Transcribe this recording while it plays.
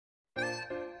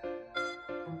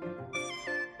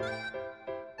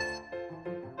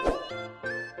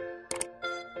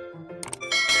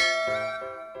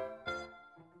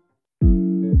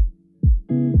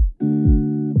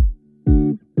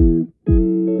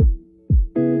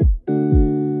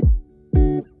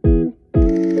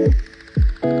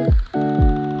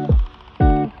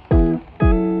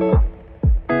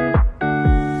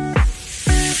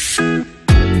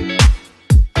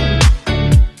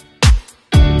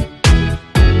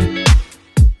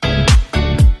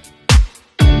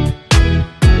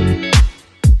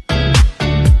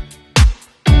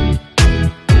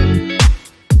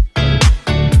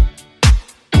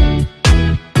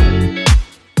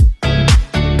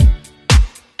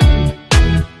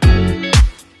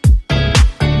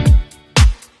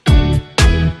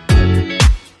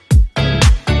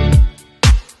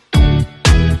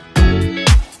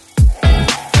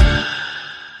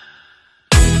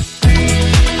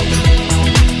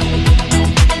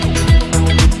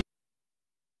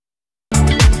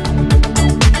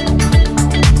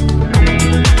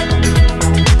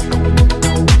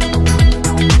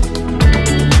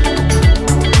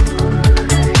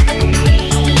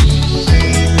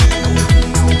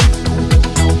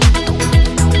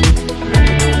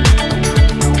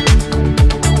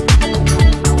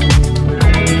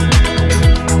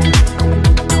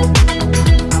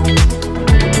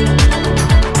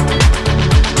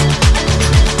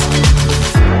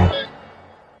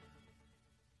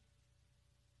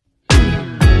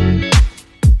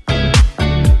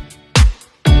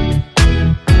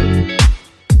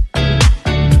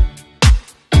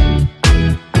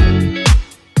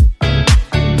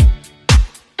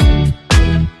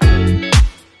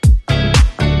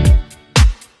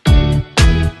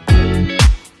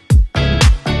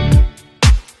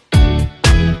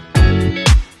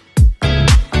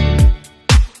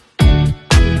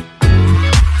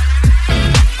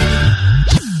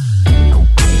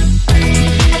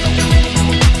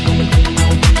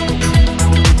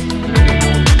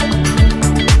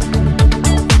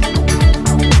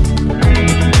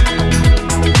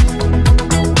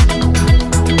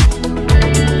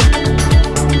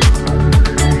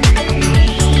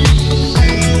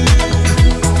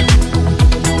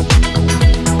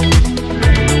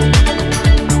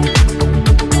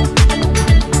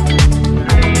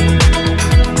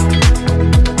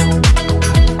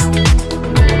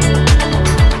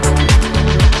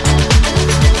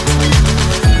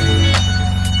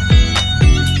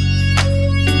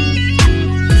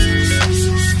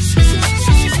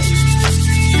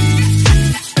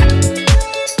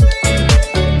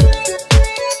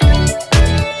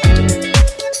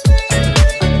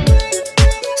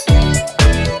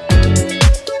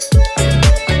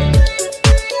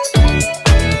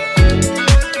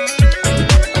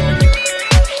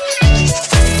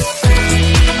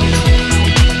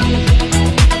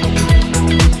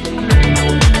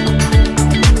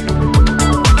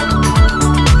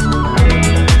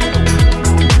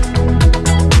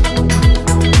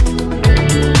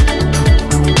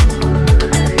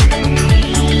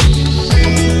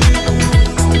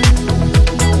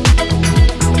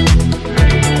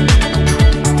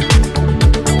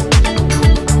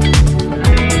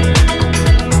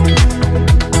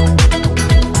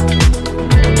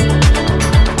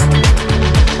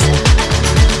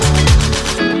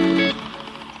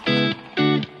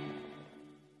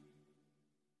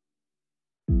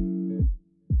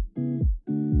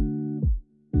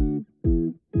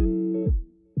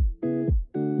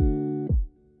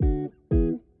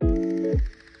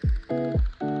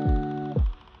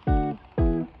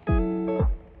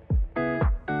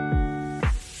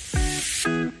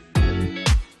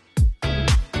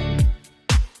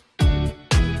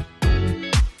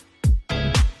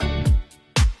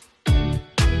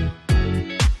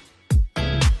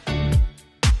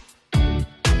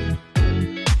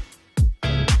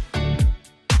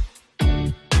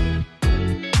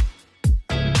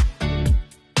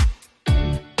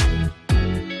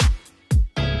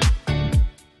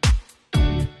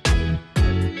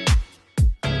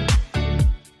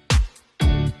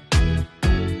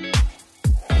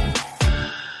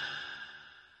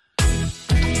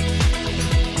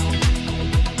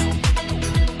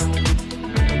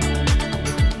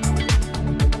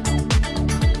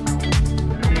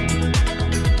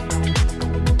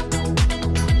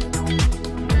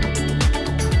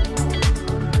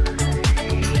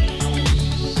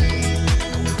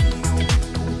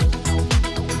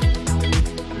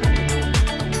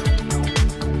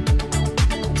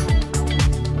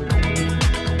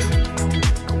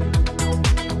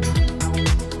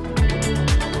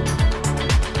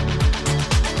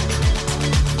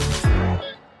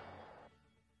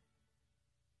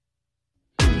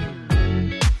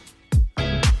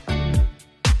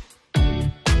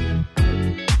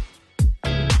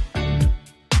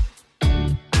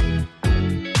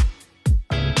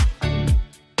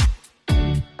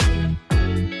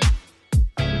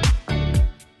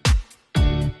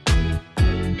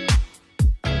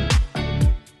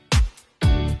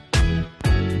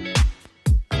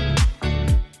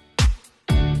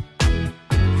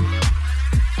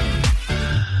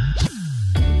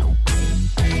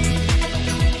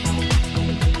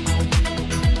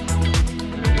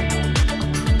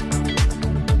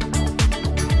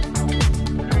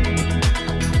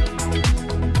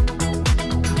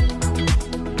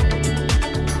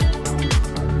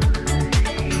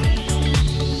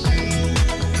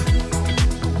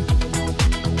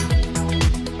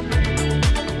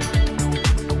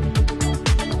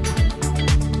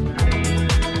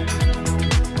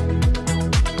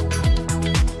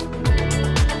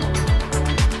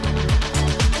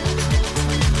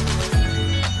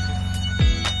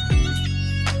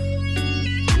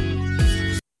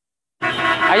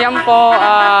Ayan po,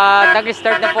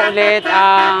 nag-start na po ulit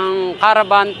ang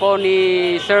caravan po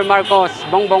ni Sir Marcos,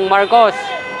 Bongbong Marcos.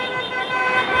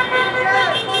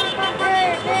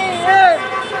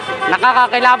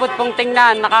 Nakakakilabot pong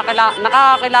tingnan,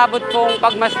 nakakakilabot pong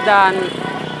pagmasdan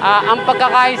ang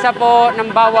pagkakaisa po ng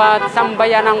bawat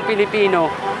sambayan ng Pilipino.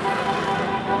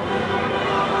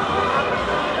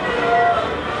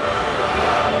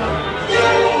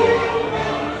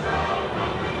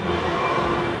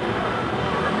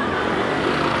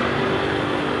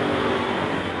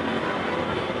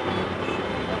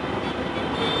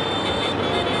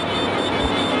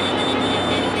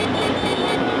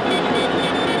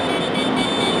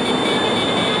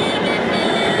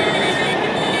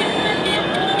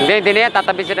 Hindi na yan,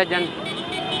 tatabi sila dyan.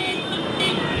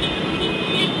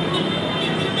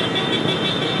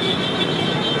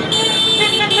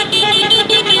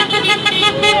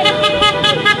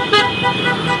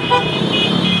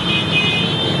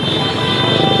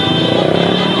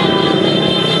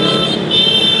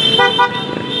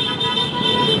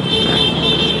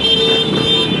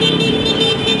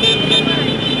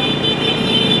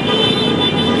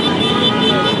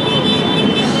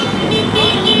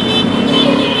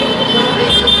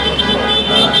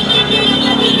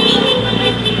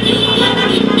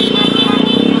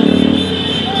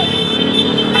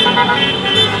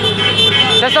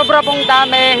 Sa sobra pong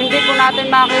dami, hindi po natin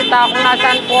makita kung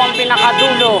nasaan po ang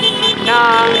pinakadulo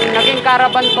ng naging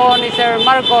caravan po ni Sir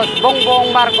Marcos,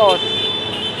 Bongbong Marcos.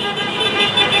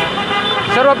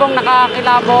 Sobra pong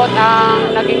nakakilabot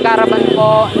ang naging caravan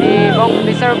po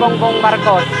ni Sir Bongbong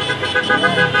Marcos.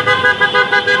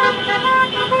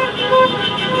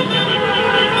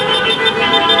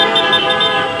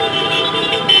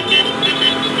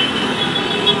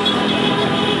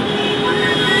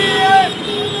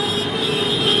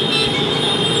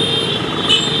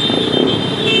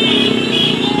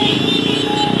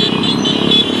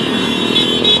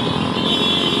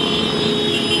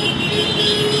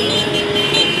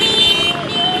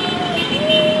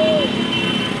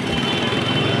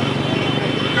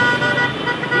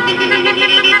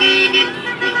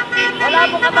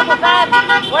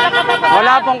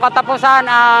 Wala pong katapusan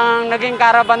ang naging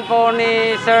caravan po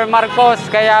ni Sir Marcos,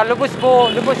 kaya lubos po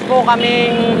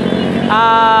kaming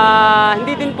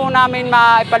hindi din po namin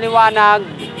maipaliwanag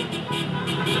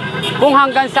kung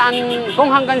hanggang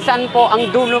saan po ang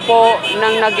dulo po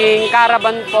ng naging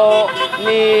caravan po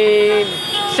ni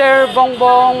Sir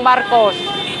Bongbong Marcos.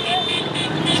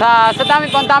 Sa dami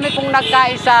pong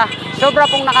nagkaisa, sobra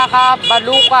pong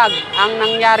nakakabalukag ang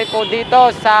nangyari po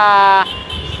dito sa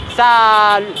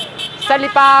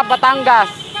Lipa,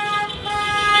 Batangas.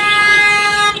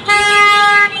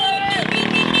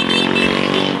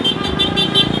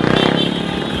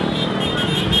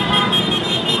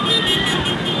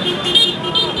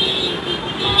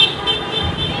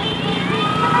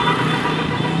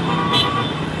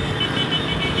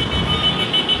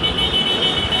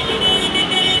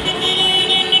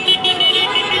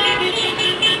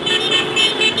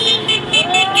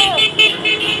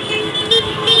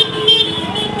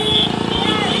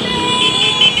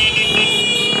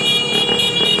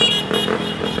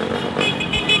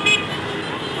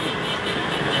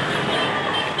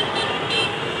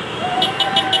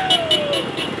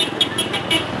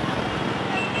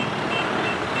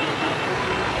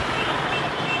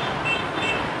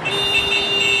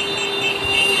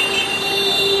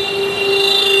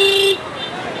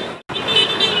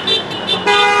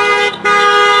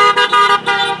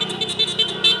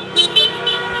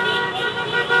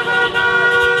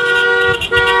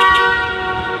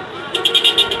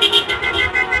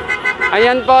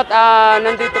 Ayan po,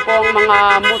 nandito po ang mga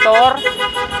motor,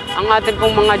 ang ating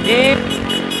pong mga jeep,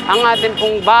 ang ating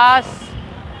pong bus,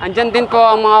 andyan din po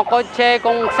ang mga kotse,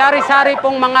 kung sari-sari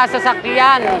pong mga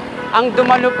sasakyan ang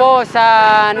dumalo po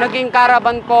sa naging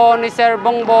caravan po ni Sir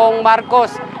Bongbong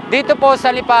Marcos dito po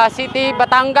sa Lipa City,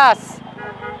 Batangas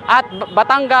at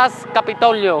Batangas,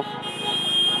 Kapitolyo.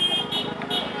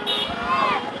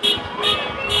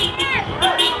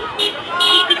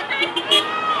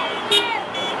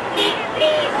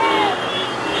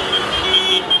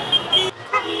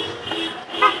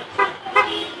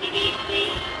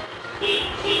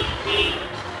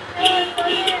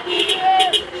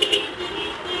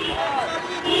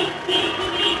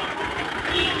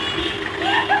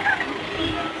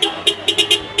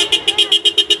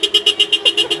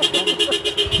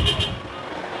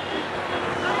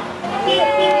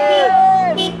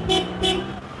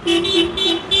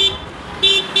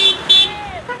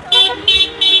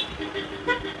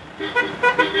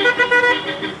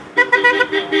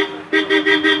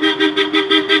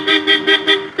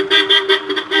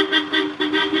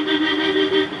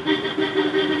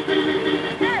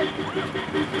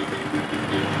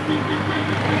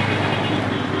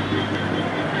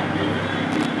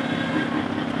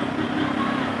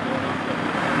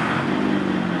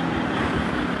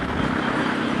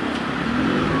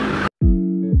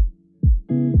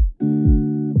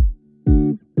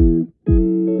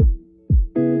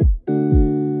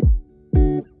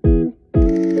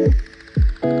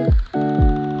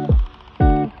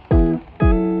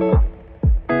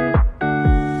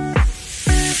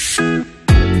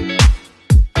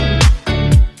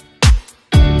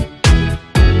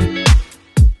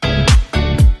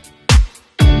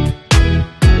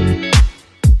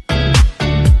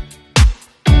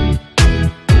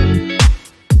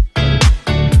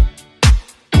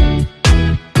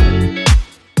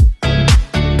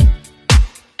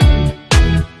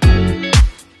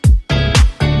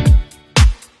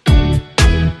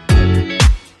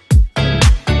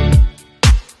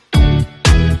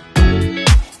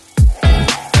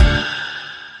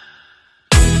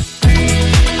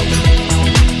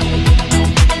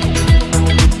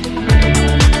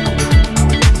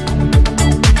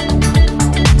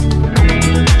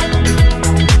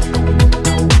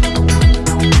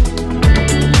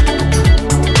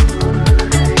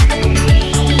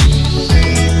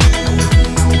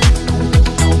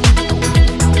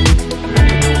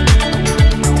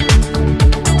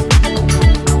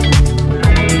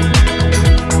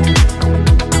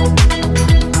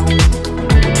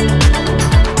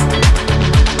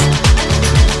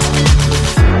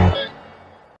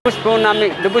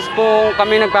 lubos po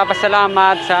kami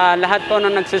nagpapasalamat sa lahat po na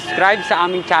nag-subscribe sa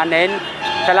aming channel.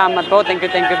 Salamat po. Thank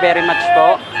you very much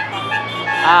po.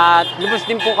 At lubos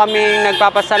din po kami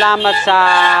nagpapasalamat sa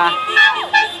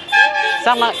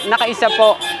nakaisa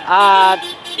po at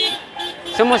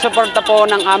sumusuporta po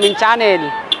ng aming channel.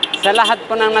 Sa lahat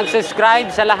po ng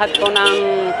nag-subscribe, sa lahat po ng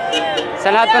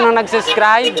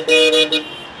nag-subscribe,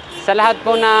 sa lahat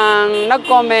po ng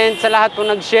nag-comment, sa lahat po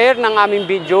nag-share ng aming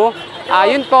video.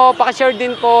 Yun po, pakishare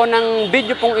din po ng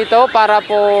video pong ito para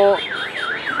po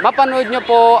mapanood nyo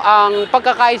po ang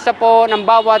pagkakaisa po ng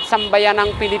bawat sambayan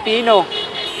ng Pilipino.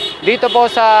 Dito po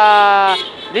sa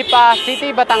Lipa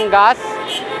City, Batangas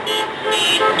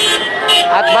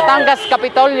at Batangas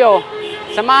Kapitolyo.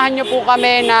 Samahan nyo po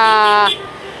kami na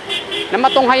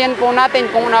matunghayan po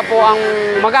natin kung ano po ang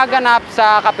magaganap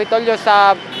sa Kapitolyo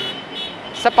sa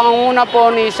pangunguna po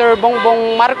ni Sir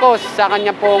Bongbong Marcos sa kanya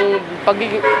pong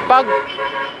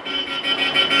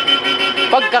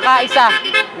pagkakaisa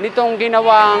nitong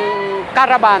ginawang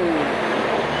karaban.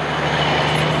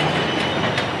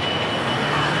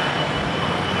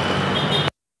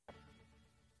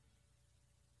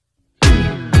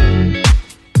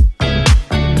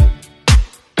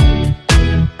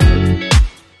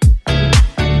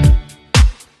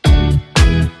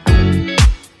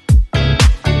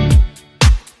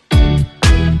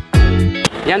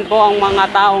 Yan po ang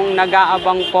mga taong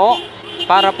nag-aabang po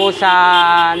para po sa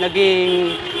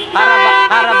naging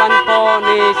karaban po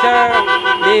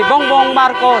ni Bongbong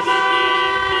Marcos.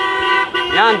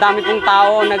 Yan, dami pong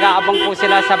tao, nag-aabang po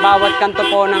sila sa bawat kanto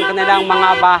po ng kanilang mga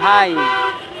bahay.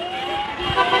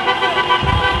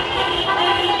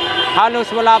 Halos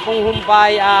wala pong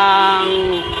humpay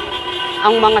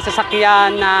ang mga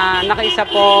sasakyan na nakaisa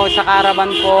po sa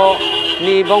karaban po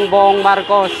ni Bongbong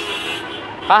Marcos.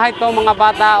 Kahit po mga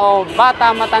bata o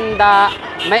bata matanda,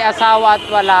 may asawa at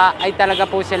wala, ay talaga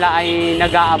po sila ay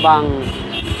nag-aabang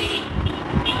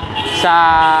sa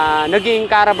naging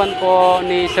karaban po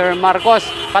ni Sir Marcos.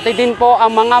 Pati din po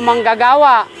ang mga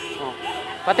manggagawa.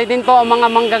 Pati din po ang mga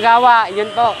manggagawa.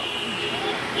 Yun po.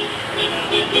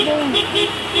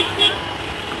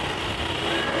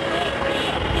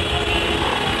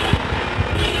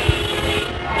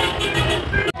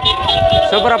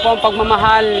 Sobra po ang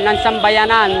pagmamahal ng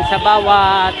sambayanan sa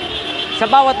bawat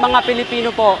mga Pilipino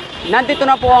po. Nandito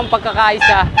na po ang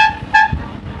pagkakaisa.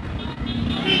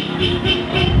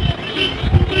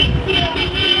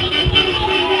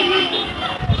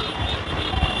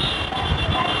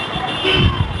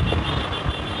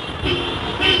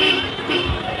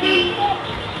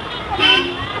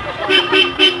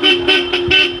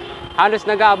 Halos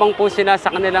nag-aabang po sila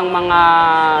sa kanilang mga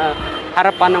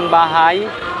harapan ng bahay,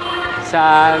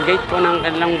 sa gate po ng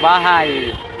kanilang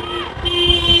bahay.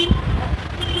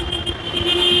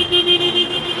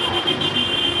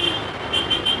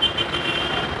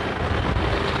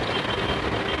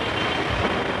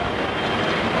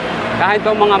 Kahit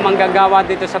po mga manggagawa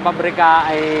dito sa pabrika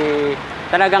ay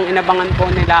talagang inabangan po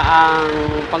nila ang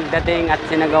pagdating at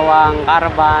sinagawang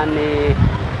karaban ni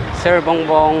Sir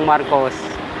Bongbong Marcos.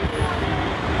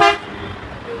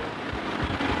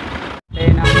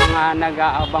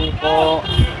 Nag-aabang po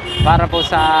para po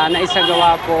sa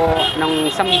naisagawa po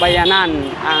ng sambayanan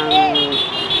ang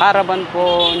karaban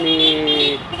po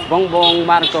ni Bongbong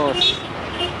Marcos.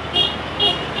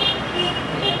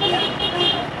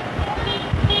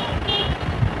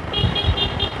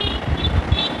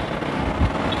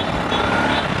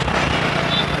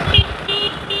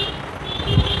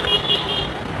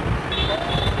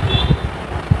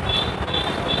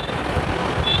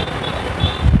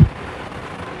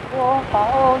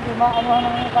 Tao, di maano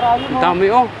ng karami mo. Dami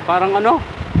parang ano.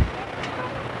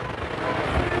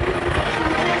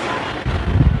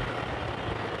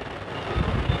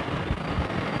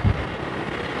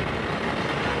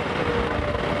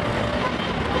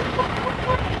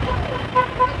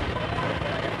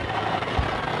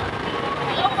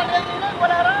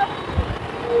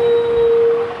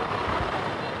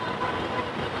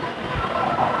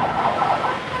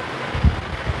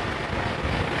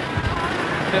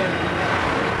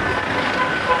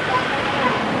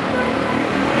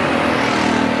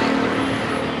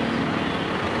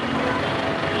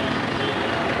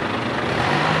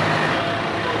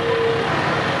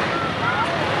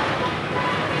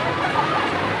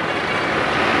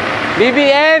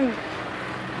 BBM!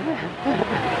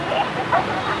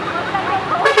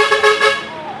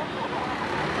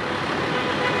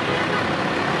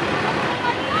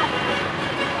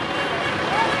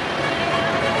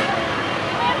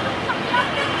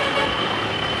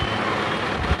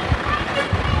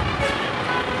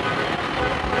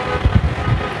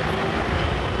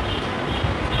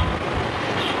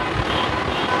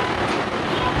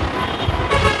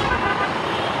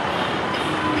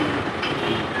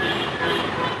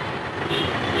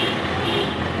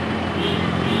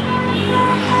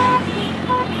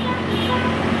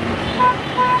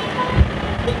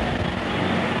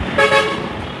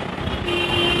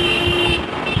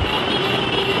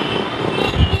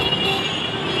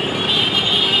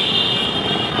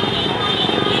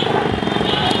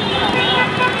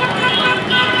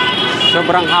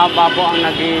 Sobrang haba po ang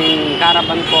naging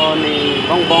caravan po ni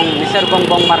Sir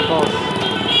Bongbong Marcos.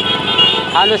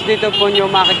 Halos dito po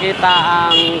nyo makikita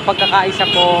ang pagkakaisa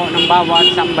po ng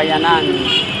bawat sambayanan.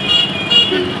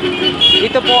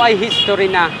 Ito po ay history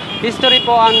na. History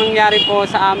po ang nangyari po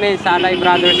sa amin, sa Alay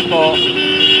Brothers po.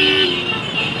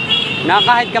 Na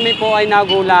kahit kami po ay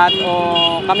nagulat o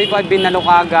kami po ay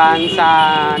binalukagan sa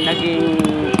naging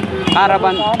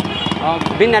caravan,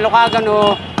 binalukagan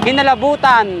o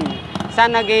kinalabutan sa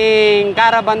naging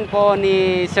caravan po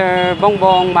ni Sir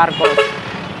Bongbong Marcos.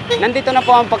 Nandito na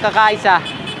po ang pagkakaisa.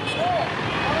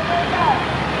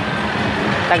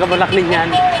 Taga Bulaklin yan.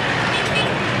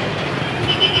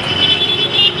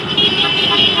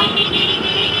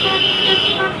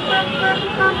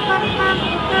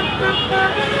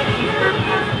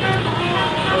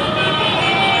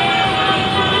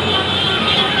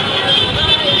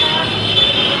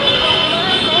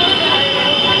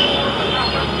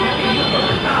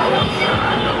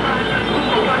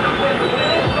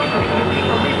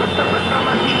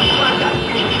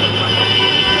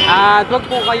 At huwag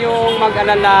po kayong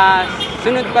mag-alala,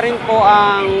 sunod pa rin po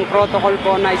ang protocol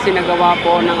po na isinagawa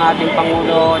po ng ating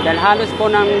Pangulo. Dahil halos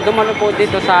po nang dumalo po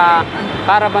dito sa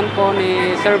caravan po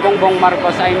ni Sir Bongbong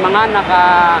Marcos ay mga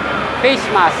naka-face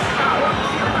mask.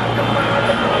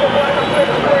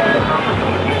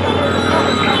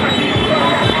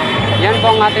 Yan po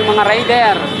ang ating mga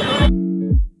rider.